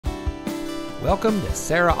Welcome to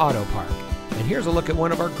Serra Auto Park, and here's a look at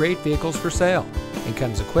one of our great vehicles for sale. It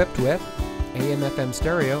comes equipped with AM/FM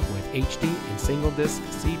stereo with HD and single disc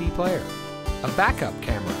CD player, a backup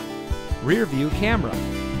camera, rear view camera,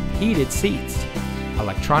 heated seats,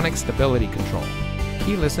 electronic stability control,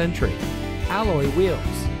 keyless entry, alloy wheels,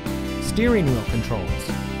 steering wheel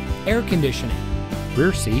controls, air conditioning,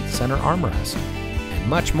 rear seat center armrest, and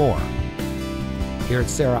much more. Here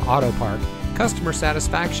at Serra Auto Park, customer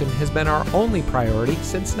satisfaction has been our only priority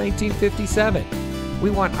since 1957.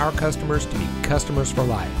 We want our customers to be customers for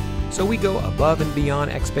life, so we go above and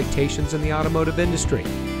beyond expectations in the automotive industry.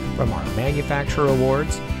 From our manufacturer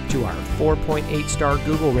awards to our 4.8-star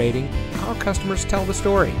Google rating, our customers tell the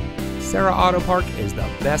story. Serra Auto Park is the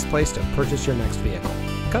best place to purchase your next vehicle.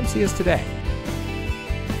 Come see us today.